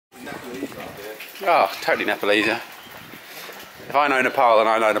Oh, totally Nepalese. If I know Nepal, then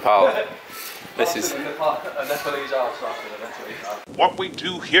I know Nepal. This is... What we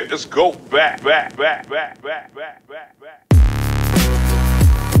do here is go back.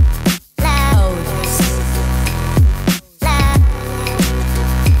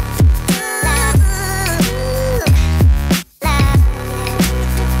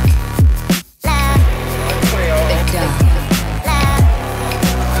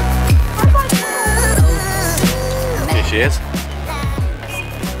 Here she is.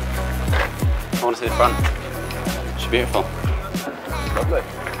 I want to see the front. She's beautiful. Lovely.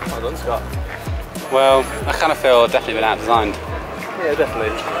 Well done, Scott. Well, I kind of feel definitely been out-designed. Yeah, definitely.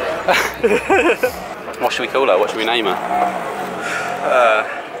 What should we call her? What should we name her?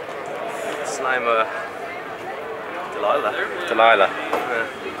 Let's name her Delilah. Delilah. Yeah,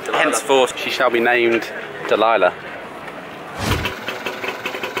 Delilah. Henceforth, she shall be named Delilah.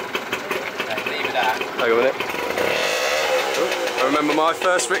 Hang on a minute. I remember my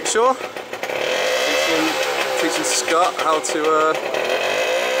first rickshaw. Teaching Scott how to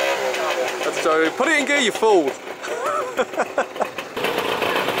put it in gear, you fool.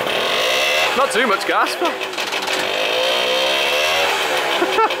 Not too much gas, but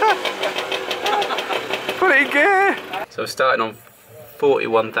put it in gear. So we're starting on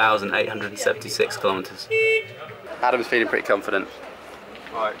 41,876 kilometres. Adam's feeling pretty confident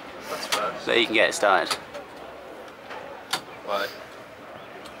Right, that's first. that he can get it started. Right.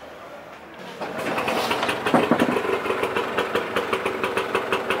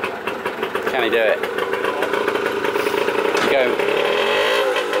 Can he do it? Go.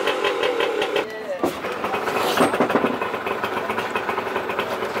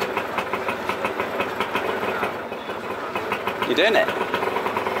 You're doing it?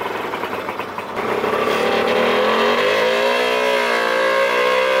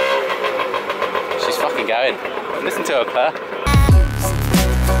 She's fucking going. Listen to her purr.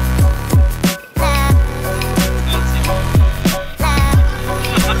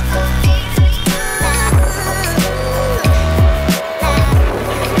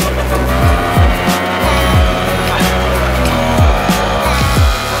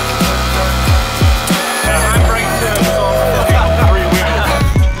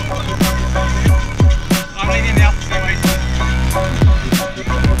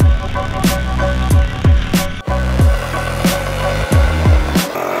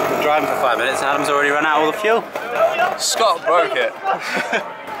 Driving for 5 minutes and Adam's already run out all the fuel. Scott broke it.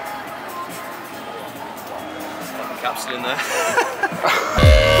 Capsule in there.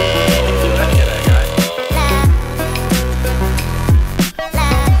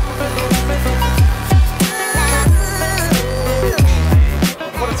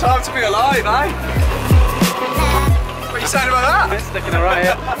 What a time to be alive, eh? What are you saying about that? It's sticking it right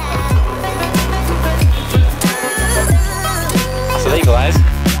here. It's illegal, guys.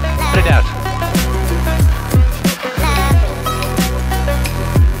 Put it down.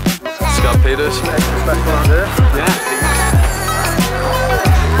 Scott Peters. Special around here. Yeah.